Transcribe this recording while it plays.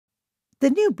The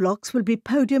new blocks will be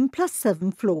podium plus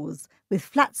 7 floors, with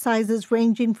flat sizes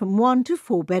ranging from 1 to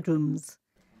 4 bedrooms.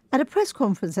 At a press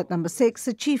conference at Number 6,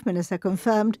 the Chief Minister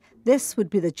confirmed this would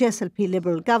be the GSLP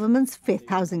Liberal government's 5th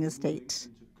housing estate,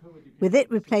 with it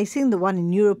replacing the one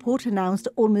in Newport announced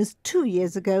almost 2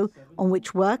 years ago, on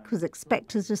which work was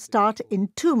expected to start in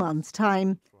 2 months'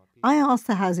 time. I asked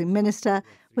the Housing Minister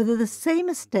whether the same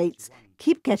estates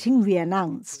keep getting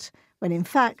re-announced, when in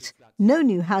fact no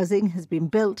new housing has been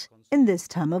built in this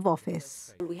term of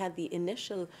office. We had the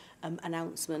initial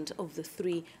announcement of the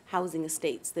 3 housing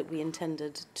estates that we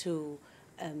intended to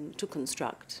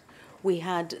construct. We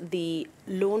had the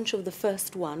launch of the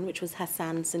first one, which was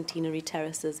Hassan Centenary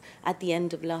Terraces, at the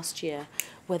end of last year,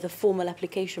 where the formal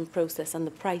application process and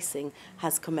the pricing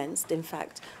has commenced. In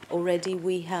fact, already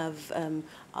we have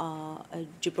our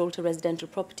Gibraltar Residential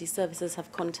Property Services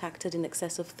have contacted in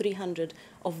excess of 300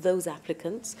 of those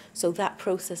applicants. So that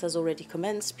process has already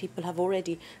commenced. People have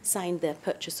already signed their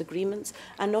purchase agreements.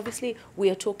 And obviously,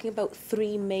 we are talking about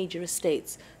 3 major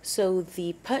estates. So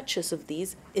the purchase of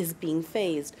these is being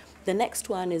phased. The next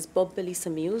one is Bob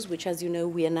Belisa Mews, which, as you know,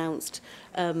 we announced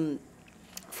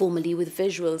formally with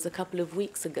visuals a couple of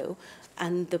weeks ago,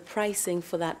 and the pricing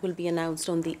for that will be announced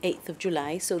on the 8th of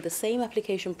July. So the same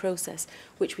application process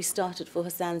which we started for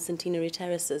Hassan Centenary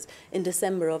Terraces in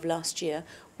December of last year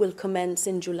will commence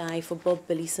in July for Bob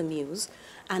Belisa Mews.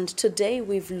 And today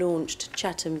we've launched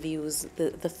Chatham Views,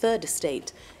 the 3rd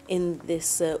estate in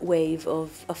this wave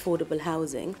of affordable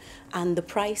housing, and the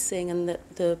pricing and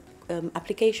the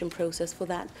application process for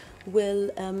that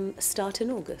will start in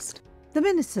August. The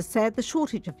Minister said the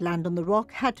shortage of land on the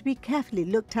rock had to be carefully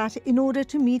looked at in order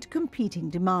to meet competing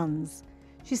demands.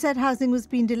 She said housing was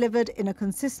being delivered in a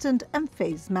consistent and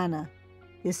phased manner.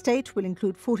 The estate will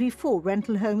include 44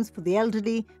 rental homes for the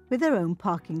elderly with their own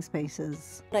parking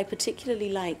spaces. What I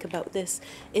particularly like about this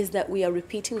is that we are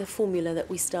repeating the formula that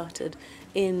we started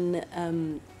in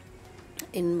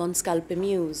Monscalpe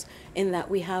Mews, in that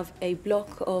we have a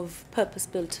block of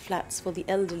purpose-built flats for the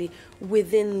elderly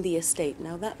within the estate.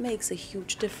 Now that makes a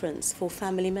huge difference for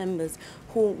family members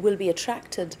who will be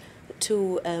attracted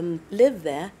to live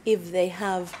there if they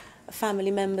have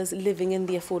family members living in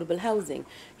the affordable housing.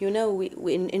 You know,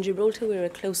 in Gibraltar we're a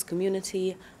close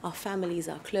community, our families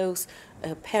are close,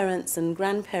 parents and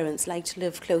grandparents like to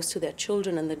live close to their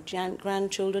children and the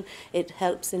grandchildren. It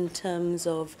helps in terms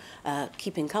of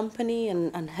keeping company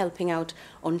and helping out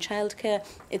on childcare.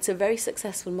 It's a very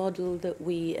successful model that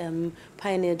we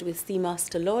pioneered with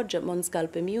Seamaster Lodge at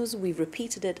Monscalpe Mews. We've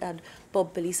repeated it at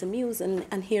Bob Belisa Mews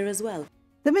and here as well.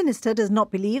 The Minister does not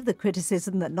believe the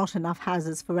criticism that not enough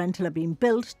houses for rental are being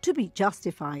built to be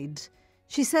justified.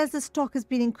 She says the stock has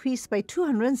been increased by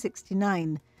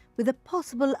 269, with a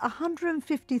possible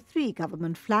 153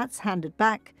 government flats handed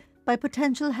back by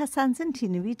potential Hassan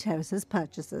Centenary Terraces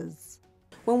purchasers.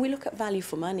 When we look at value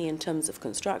for money in terms of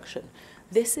construction,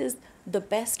 this is the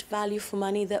best value for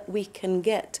money that we can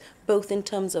get, both in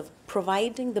terms of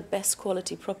providing the best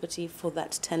quality property for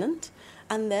that tenant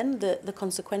and then the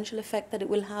consequential effect that it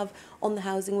will have on the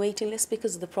housing waiting list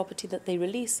because of the property that they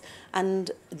release,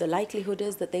 and the likelihood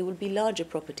is that they will be larger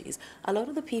properties. A lot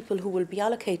of the people who will be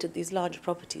allocated these larger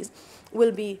properties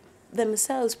will be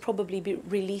themselves probably be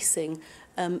releasing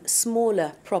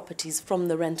smaller properties from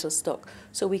the rental stock.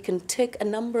 So we can tick a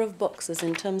number of boxes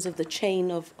in terms of the chain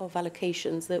of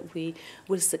allocations that we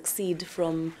will succeed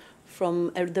from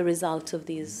the result of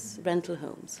these rental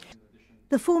homes.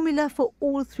 The formula for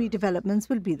all 3 developments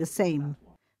will be the same.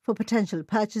 For potential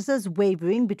purchasers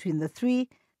wavering between the 3,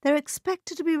 they're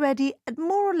expected to be ready at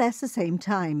more or less the same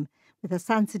time, with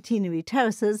Hassan Centenary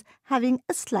Terraces having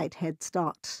a slight head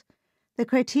start. The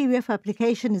criteria for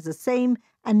application is the same,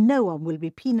 and no one will be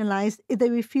penalised if they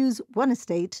refuse one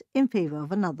estate in favour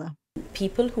of another.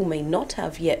 People who may not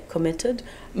have yet committed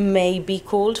may be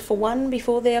called for one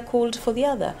before they are called for the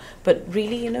other. But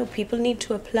really, you know, people need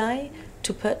to apply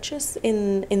to purchase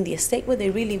in the estate where they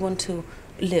really want to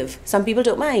live. Some people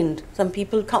don't mind. Some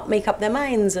people can't make up their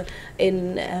minds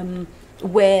in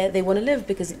where they want to live,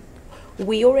 because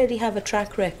we already have a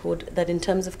track record that in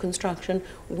terms of construction,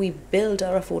 we build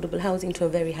our affordable housing to a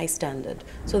very high standard.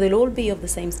 So they'll all be of the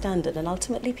same standard, and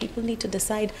ultimately people need to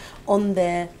decide on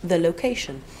the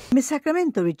location. Ms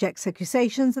Sacramento rejects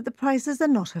accusations that the prices are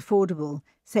not affordable,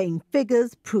 saying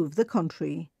figures prove the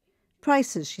contrary.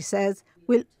 Prices, she says,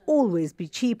 will always be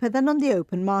cheaper than on the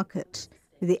open market,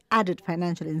 with the added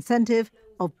financial incentive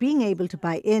of being able to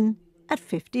buy in at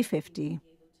 50-50.